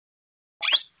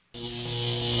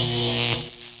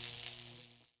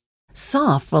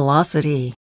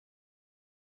SoftVelocity.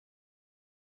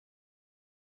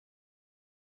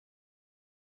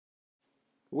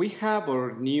 We have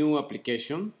our new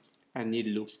application and it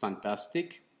looks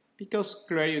fantastic because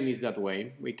Clarion is that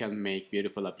way. We can make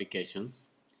beautiful applications.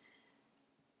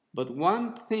 But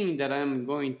one thing that I'm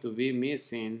going to be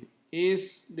missing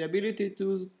is the ability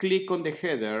to click on the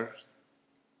headers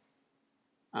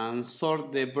and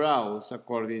sort the browse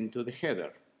according to the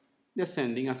header,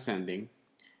 descending, ascending.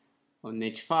 On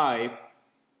H5,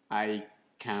 I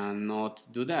cannot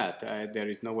do that. There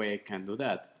is no way I can do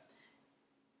that.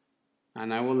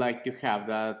 And I would like to have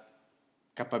that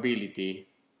capability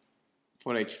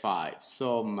for H5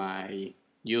 so my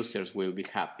users will be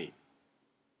happy.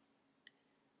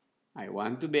 I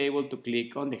want to be able to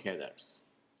click on the headers.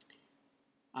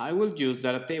 I will use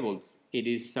DataTables. It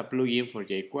is a plugin for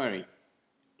jQuery.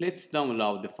 Let's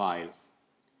download the files.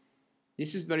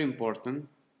 This is very important.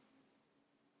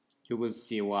 You will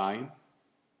see why.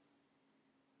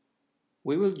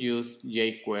 We will use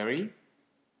jQuery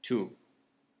 2.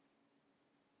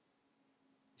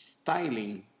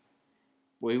 Styling.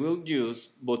 We will use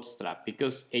Bootstrap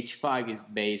because H5 is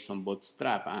based on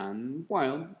Bootstrap and,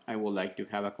 well, I would like to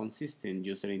have a consistent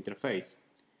user interface.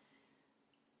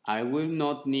 I will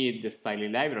not need the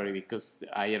styling library because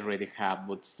I already have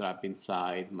Bootstrap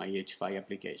inside my H5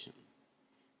 application.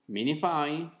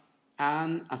 Minify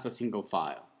and as a single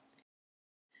file.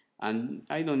 And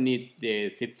I don't need the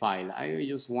zip file. I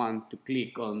just want to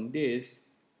click on this.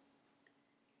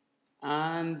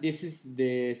 And this is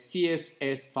the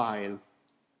CSS file.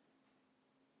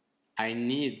 I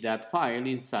need that file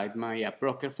inside my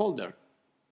AppRocker folder.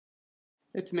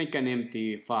 Let's make an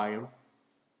empty file.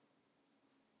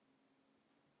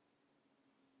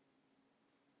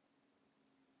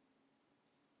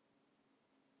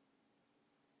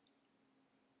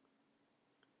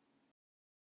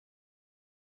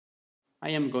 I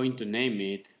am going to name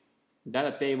it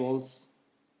DataTables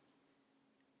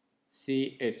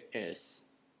CSS.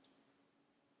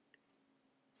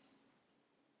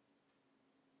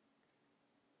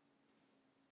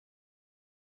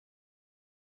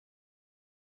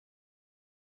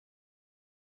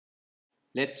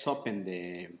 Let's open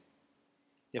the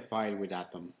file with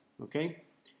Atom, okay?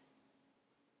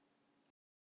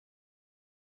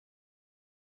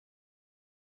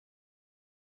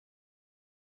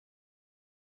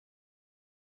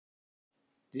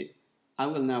 I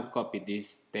will now copy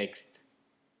this text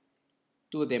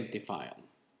to the empty file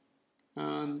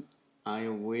and I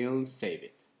will save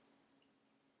it.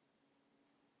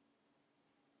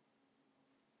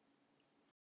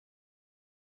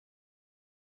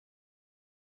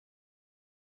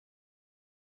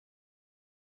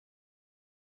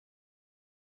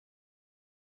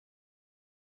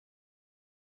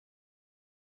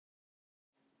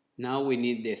 Now we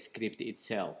need the script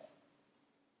itself.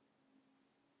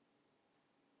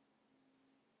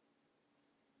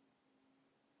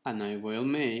 And I will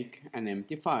make an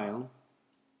empty file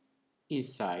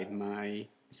inside my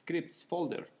scripts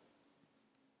folder.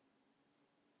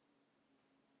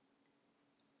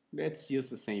 Let's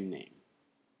use the same name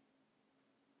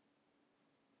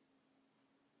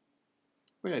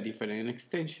with a different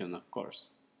extension, of course.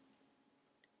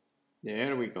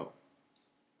 There we go.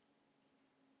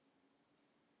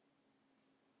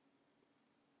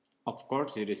 Of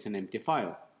course, it is an empty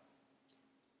file.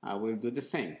 I will do the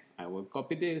same. I will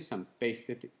copy this and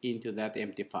paste it into that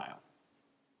empty file.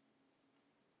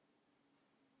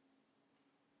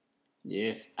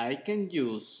 Yes, I can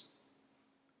use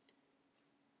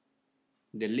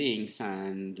the links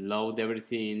and load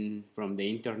everything from the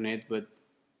internet, but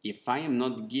if I am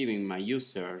not giving my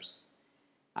users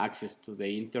access to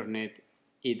the internet,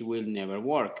 it will never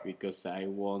work because I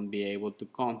won't be able to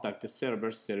contact the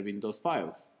servers serving those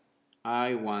files.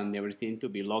 I want everything to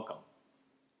be local.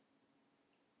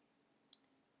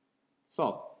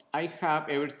 So I have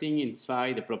everything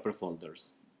inside the proper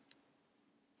folders.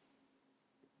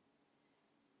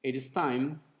 It is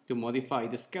time to modify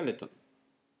the skeleton.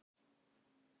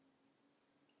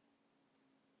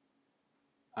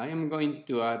 I am going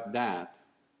to add that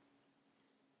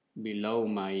below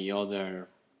my other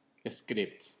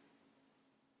scripts.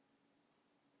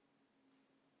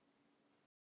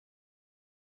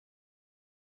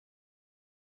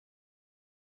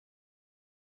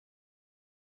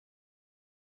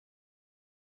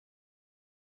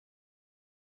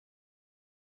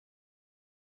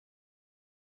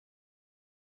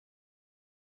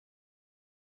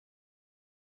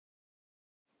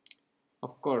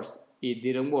 Of course, it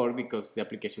didn't work because the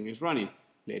application is running.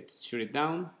 Let's shut it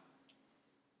down.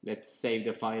 Let's save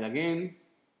the file again.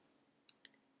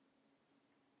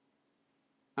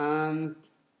 And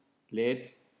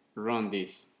let's run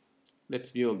this. Let's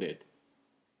build it.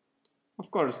 Of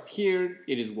course, here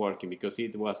it is working because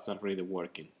it was already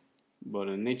working. But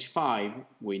on H5,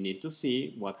 we need to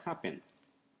see what happened.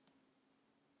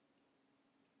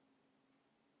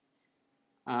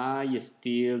 I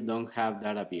still don't have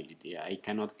that ability. I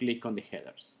cannot click on the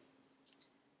headers.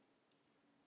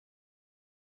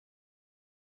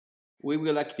 We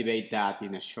will activate that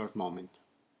in a short moment.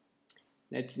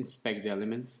 Let's inspect the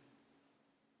elements.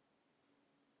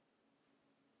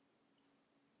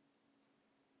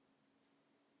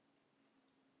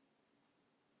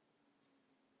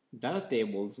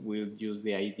 DataTables will use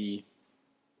the ID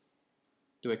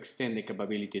to extend the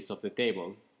capabilities of the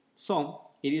table.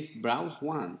 So it is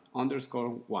browse1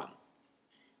 underscore 1.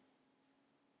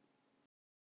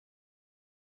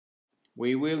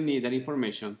 We will need that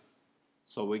information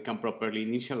so we can properly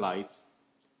initialize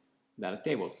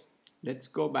DataTables. Let's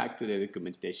go back to the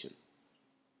documentation.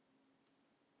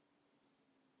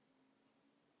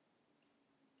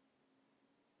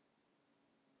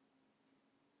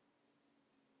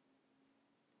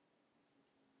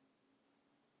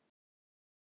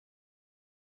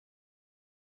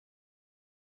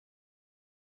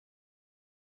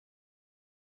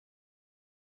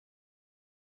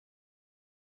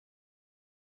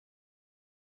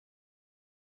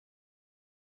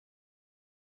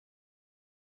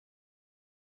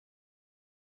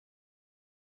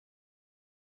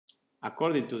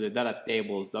 According to the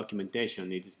DataTables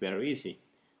documentation, it is very easy.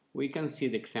 We can see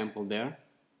the example there.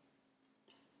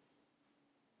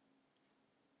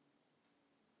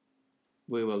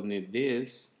 We will need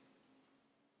this.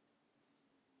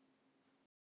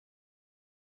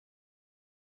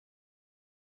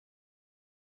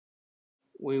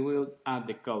 We will add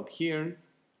the code here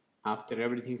after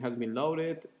everything has been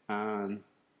loaded and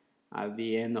at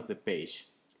the end of the page.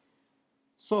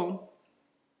 So,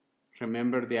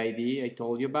 remember the ID I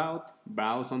told you about,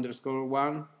 browse underscore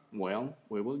 1? Well,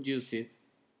 we will use it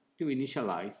to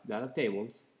initialize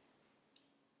DataTables.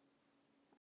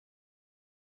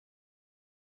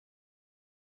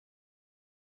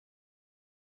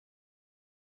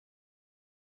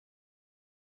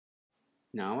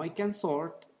 Now I can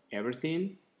sort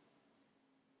everything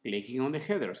clicking on the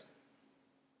headers.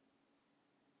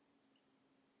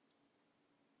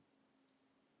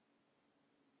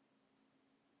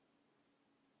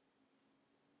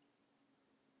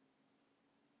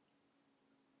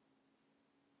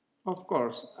 Of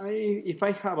course, if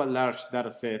I have a large data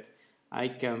set, I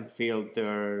can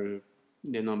filter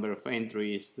the number of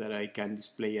entries that I can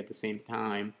display at the same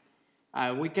time.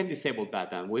 We can disable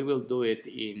that, and we will do it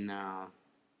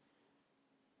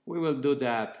we will do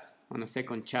that on a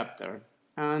second chapter.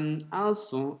 And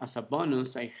also, as a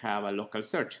bonus, I have a local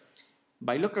search.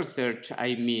 By local search,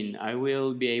 I mean I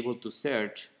will be able to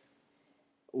search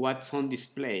what's on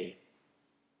display.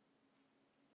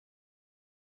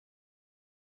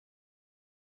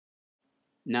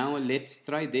 Now let's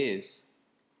try this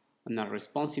on a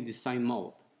responsive design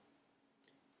mode.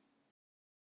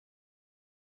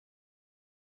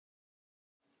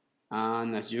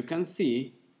 And as you can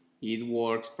see, it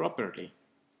works properly.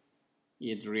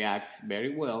 It reacts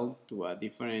very well to a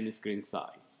different screen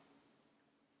size.